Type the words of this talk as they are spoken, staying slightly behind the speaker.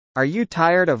Are you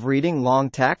tired of reading long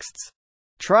texts?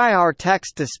 Try our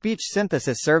text-to-speech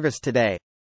synthesis service today.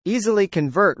 Easily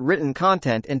convert written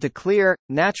content into clear,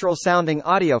 natural-sounding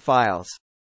audio files.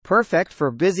 Perfect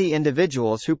for busy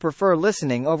individuals who prefer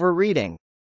listening over reading.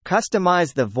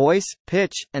 Customize the voice,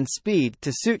 pitch, and speed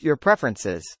to suit your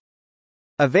preferences.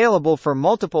 Available for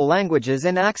multiple languages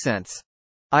and accents.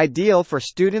 Ideal for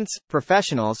students,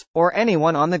 professionals, or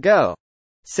anyone on the go.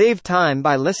 Save time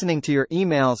by listening to your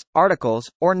emails, articles,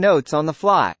 or notes on the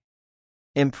fly.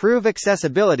 Improve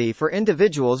accessibility for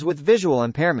individuals with visual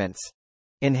impairments.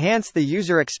 Enhance the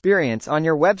user experience on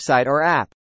your website or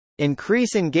app.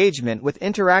 Increase engagement with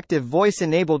interactive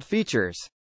voice-enabled features.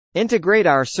 Integrate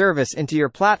our service into your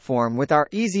platform with our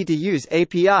easy-to-use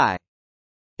API.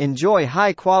 Enjoy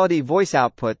high-quality voice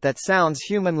output that sounds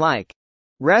human-like.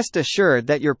 Rest assured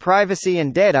that your privacy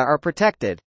and data are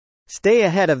protected. Stay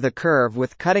ahead of the curve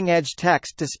with cutting-edge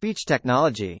text-to-speech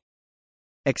technology.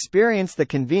 Experience the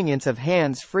convenience of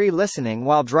hands-free listening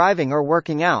while driving or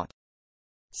working out.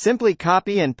 Simply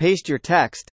copy and paste your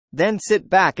text, then sit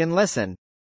back and listen.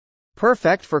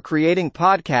 Perfect for creating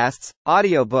podcasts,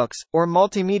 audiobooks, or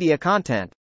multimedia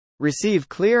content. Receive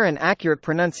clear and accurate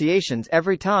pronunciations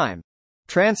every time.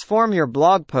 Transform your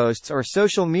blog posts or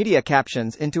social media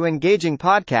captions into engaging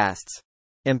podcasts.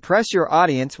 Impress your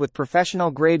audience with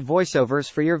professional-grade voiceovers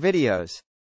for your videos.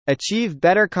 Achieve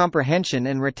better comprehension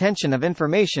and retention of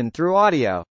information through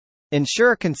audio.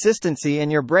 Ensure consistency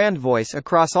in your brand voice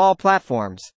across all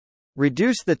platforms.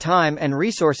 Reduce the time and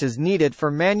resources needed for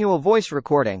manual voice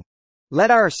recording. Let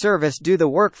our service do the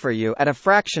work for you at a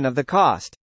fraction of the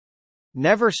cost.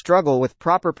 Never struggle with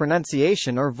proper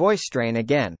pronunciation or voice strain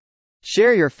again.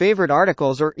 Share your favorite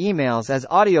articles or emails as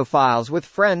audio files with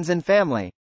friends and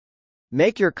family.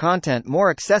 Make your content more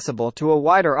accessible to a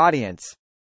wider audience.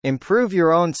 Improve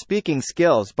your own speaking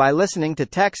skills by listening to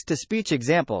text-to-speech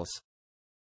examples.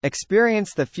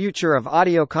 Experience the future of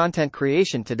audio content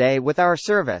creation today with our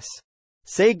service.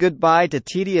 Say goodbye to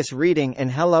tedious reading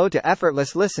and hello to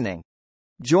effortless listening.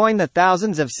 Join the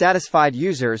thousands of satisfied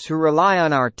users who rely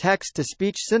on our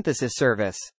text-to-speech synthesis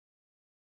service.